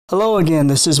Hello again,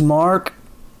 this is Mark.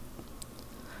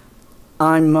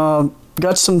 I'm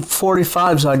got some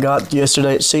 45s I got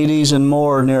yesterday at CDs and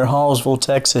More near Hallsville,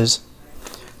 Texas.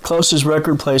 Closest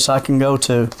record place I can go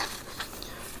to.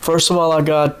 First of all, I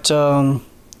got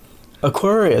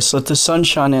Aquarius, Let the Sun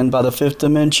Shine In by the Fifth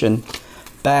Dimension,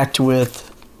 backed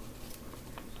with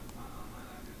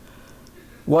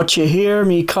What You Hear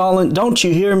Me Calling, Don't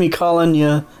You Hear Me Calling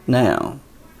You Now,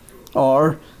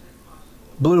 or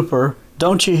blooper,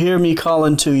 Don't You Hear Me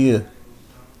Calling to You.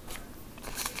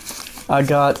 I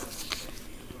got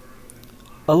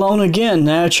Alone Again,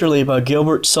 Naturally by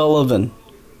Gilbert Sullivan,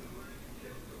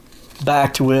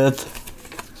 backed with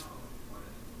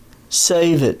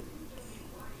Save It.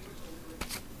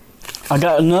 I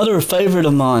got another favorite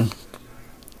of mine,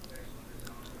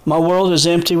 My World Is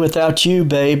Empty Without You,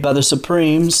 Babe by the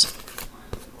Supremes,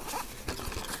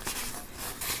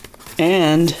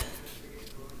 and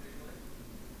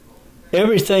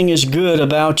Everything Is Good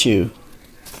About You.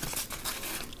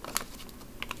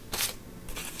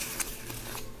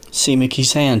 See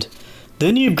Mickey's hand.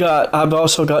 Then I've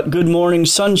also got Good Morning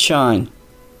Sunshine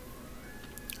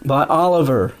by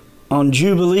Oliver on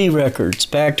Jubilee Records,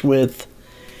 backed with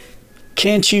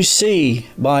Can't You See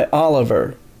by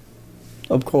Oliver,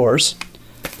 of course.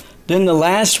 Then the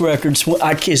last record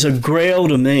is a grail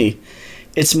to me.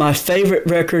 It's my favorite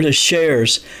record of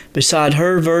Cher's, beside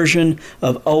her version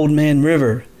of Old Man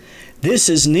River. This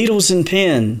is Needles and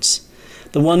Pens,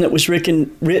 the one that was written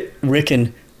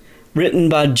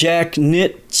by Jack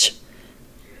Nitzsche,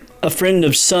 a friend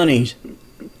of Sonny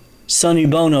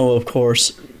Bono, of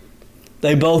course.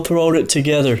 They both wrote it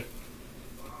together.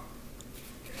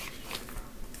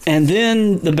 And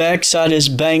then the backside is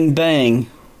Bang Bang.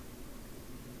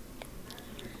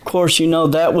 Of course, you know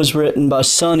that was written by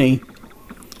Sonny.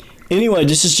 Anyway,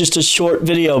 this is just a short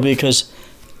video because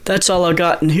that's all I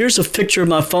got. And here's a picture of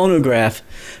my phonograph,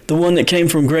 the one that came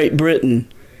from Great Britain.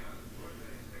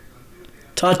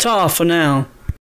 Ta-ta for now.